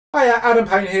Hiya, Adam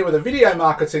Payne here with a Video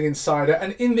Marketing Insider,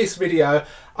 and in this video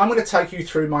I'm going to take you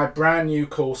through my brand new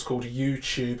course called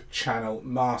YouTube Channel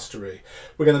Mastery.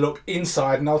 We're going to look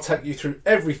inside and I'll take you through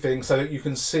everything so that you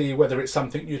can see whether it's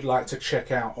something you'd like to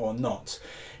check out or not.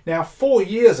 Now, 4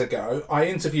 years ago, I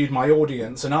interviewed my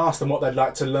audience and asked them what they'd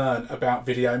like to learn about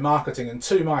video marketing, and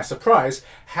to my surprise,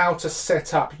 how to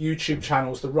set up YouTube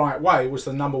channels the right way was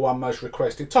the #1 most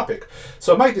requested topic.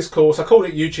 So I made this course, I called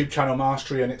it YouTube Channel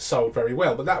Mastery, and it sold very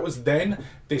well. But that was then,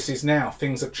 this is now.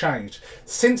 Things have changed.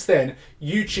 Since then,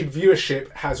 YouTube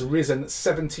viewership has risen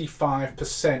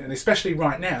 75%, and especially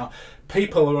right now,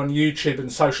 people are on YouTube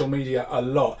and social media a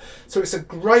lot. So it's a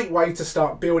great way to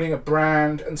start building a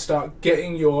brand and start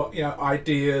getting your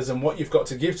ideas and what you've got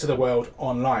to give to the world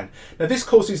online. Now, this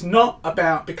course is not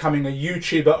about becoming a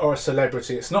YouTuber or a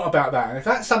celebrity. It's not about that. And if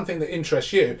that's something that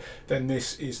interests you, then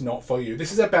this is not for you.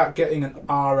 This is about getting an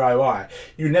ROI.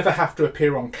 You never have to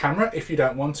appear on camera if you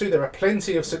don't want to. There are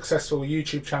plenty of successful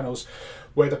YouTube channels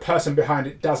where the person behind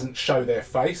it doesn't show their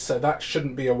face, so that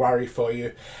shouldn't be a worry for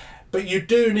you. But you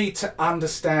do need to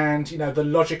understand, the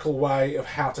logical way of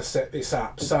how to set this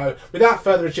up. So without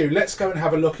further ado, let's go and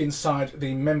have a look inside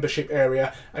the membership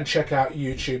area and check out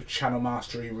YouTube Channel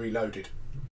Mastery Reloaded.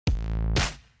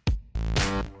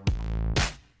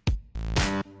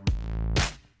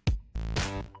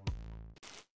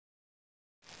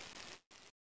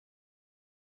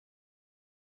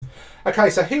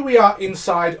 Okay, so here we are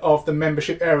inside of the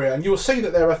membership area, and you'll see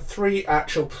that there are 3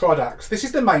 actual products. This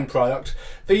is the main product.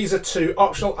 These are 2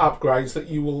 optional upgrades that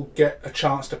you will get a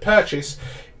chance to purchase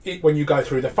when you go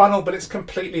through the funnel, but it's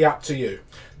completely up to you.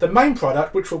 The main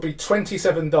product, which will be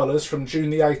 $27 from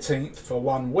June the 18th for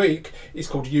 1 week, is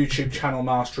called YouTube Channel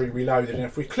Mastery Reloaded. And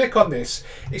if we click on this,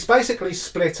 it's basically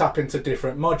split up into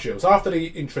different modules. After the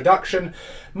introduction,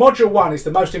 module 1 is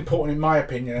the most important in my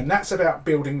opinion, and that's about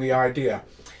building the idea.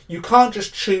 You can't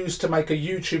just choose to make a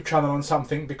YouTube channel on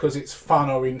something because it's fun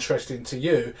or interesting to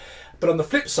you. But on the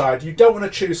flip side, you don't want to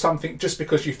choose something just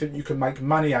because you think you can make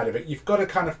money out of it. You've got to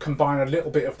kind of combine a little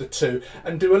bit of the two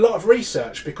and do a lot of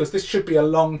research, because this should be a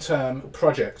long-term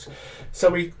project. So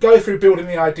we go through building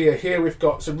the idea here. We've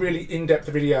got some really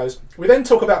in-depth videos. We then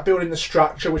talk about building the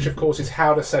structure, which of course is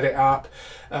how to set it up,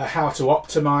 how to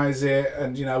optimize it,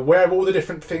 and where all the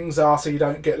different things are so you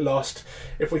don't get lost.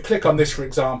 If we click on this, for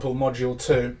example, module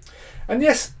 2, and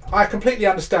yes, I completely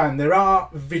understand there are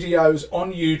videos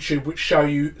on YouTube which show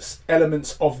you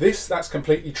elements of this. That's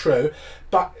completely true.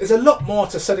 But there's a lot more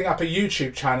to setting up a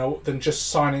YouTube channel than just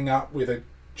signing up with a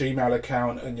Gmail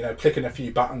account and clicking a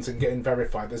few buttons and getting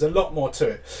verified. There's a lot more to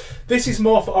it. This is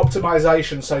more for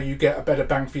optimization, so you get a better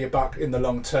bang for your buck in the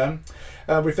long term.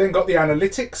 We've then got the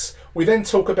analytics. We then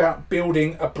talk about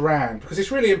building a brand, because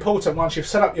it's really important once you've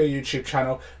set up your YouTube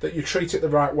channel that you treat it the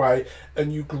right way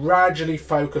and you gradually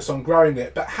focus on growing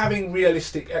it, but having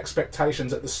realistic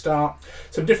expectations at the start.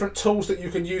 Some different tools that you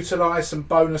can utilize, some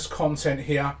bonus content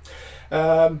here.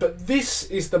 But this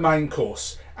is the main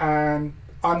course, and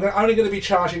I'm only going to be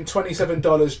charging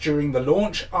 $27 during the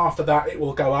launch. After that it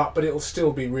will go up, but it'll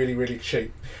still be really, really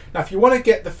cheap. Now, if you want to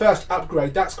get the first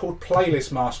upgrade, that's called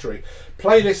Playlist Mastery.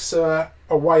 Playlists are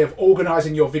a way of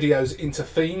organizing your videos into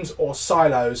themes or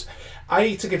silos,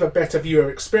 to give a better viewer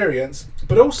experience,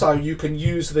 but also you can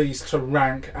use these to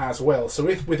rank as well. So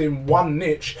if within one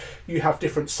niche you have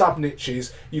different sub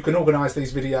niches, you can organize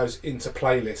these videos into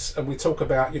playlists. And we talk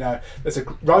about, there's a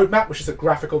roadmap, which is a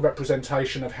graphical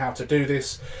representation of how to do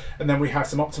this. And then we have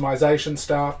some optimization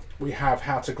stuff. We have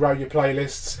how to grow your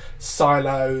playlists,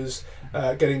 silos,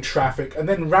 getting traffic, and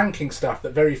then ranking stuff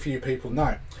that very few people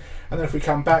know. And then if we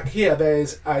come back here,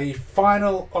 there's a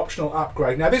final optional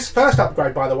upgrade. Now, this first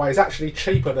upgrade, by the way, is actually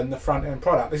cheaper than the front end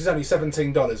product. This is only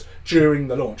 $17 during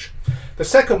the launch. The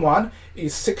second one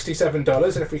is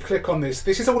 $67. And if we click on this,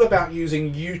 this is all about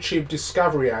using YouTube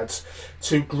discovery ads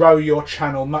to grow your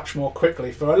channel much more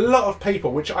quickly. For a lot of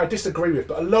people, which I disagree with,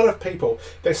 but a lot of people,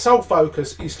 their sole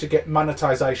focus is to get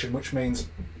monetization, which means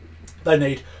they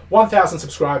need 1,000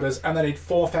 subscribers and they need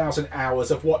 4,000 hours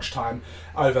of watch time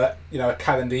over a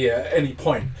calendar year at any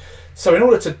point. So in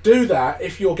order to do that,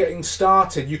 if you're getting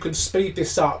started, you can speed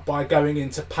this up by going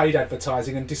into paid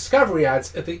advertising, and discovery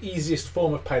ads are the easiest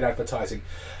form of paid advertising.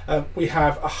 We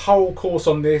have a whole course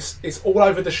on this. It's all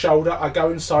over the shoulder. I go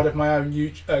inside of my own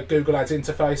Google Ads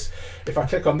interface. If I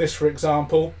click on this, for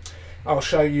example, I'll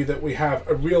show you that we have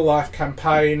a real life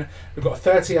campaign. We've got a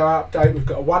 30-hour update, we've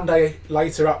got a 1 day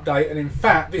later update, and in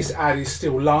fact this ad is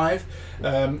still live.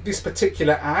 This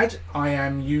particular ad,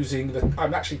 I'm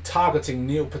actually targeting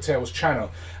Neil Patel's channel,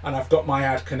 and I've got my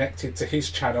ad connected to his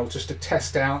channel just to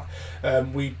test out.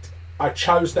 I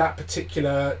chose that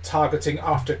particular targeting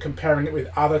after comparing it with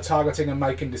other targeting and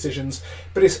making decisions,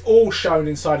 but it's all shown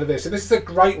inside of this. And this is a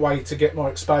great way to get more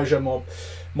exposure, more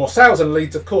sales and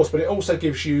leads, of course, but it also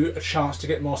gives you a chance to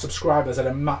get more subscribers at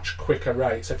a much quicker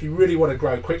rate. So if you really want to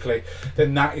grow quickly,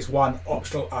 then that is one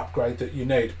optional upgrade that you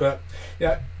need. But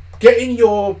yeah, getting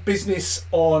your business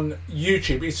on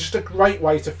YouTube is just a great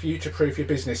way to future-proof your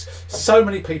business. So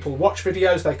many people watch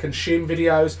videos, they consume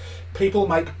videos, people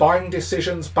make buying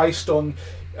decisions based on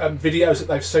videos that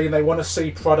they've seen. They want to see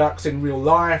products in real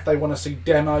life, they want to see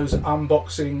demos,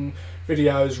 unboxing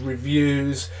videos,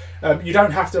 reviews. You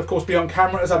don't have to, of course, be on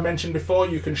camera, as I mentioned before.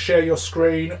 You can share your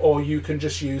screen, or you can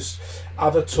just use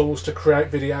other tools to create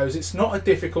videos. It's not a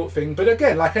difficult thing, but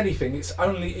again, like anything, it's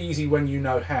only easy when you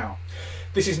know how.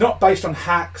 This is not based on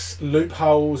hacks,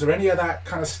 loopholes, or any of that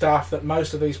kind of stuff that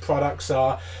most of these products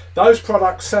are. Those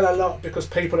products sell a lot because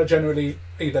people are generally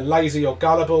either lazy or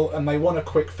gullible, and they want a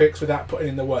quick fix without putting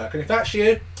in the work. And if that's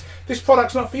you, this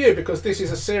product's not for you, because this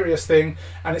is a serious thing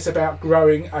and it's about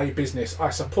growing a business. I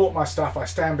support my stuff, I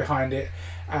stand behind it,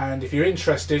 and if you're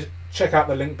interested, check out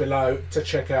the link below to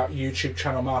check out YouTube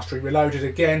Channel Mastery Reloaded.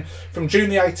 Again, from June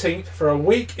the 18th, for a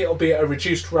week, it'll be at a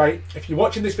reduced rate. If you're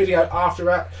watching this video after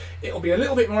that, it'll be a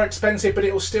little bit more expensive, but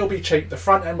it will still be cheap. The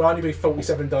front end will only be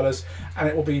 $47, and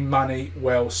it will be money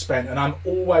well spent. And I'm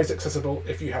always accessible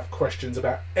if you have questions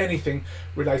about anything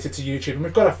related to YouTube. And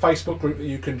we've got a Facebook group that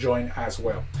you can join as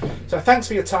well. So thanks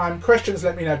for your time. Questions,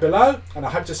 let me know below, and I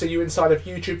hope to see you inside of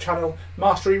YouTube Channel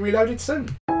Mastery Reloaded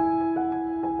soon.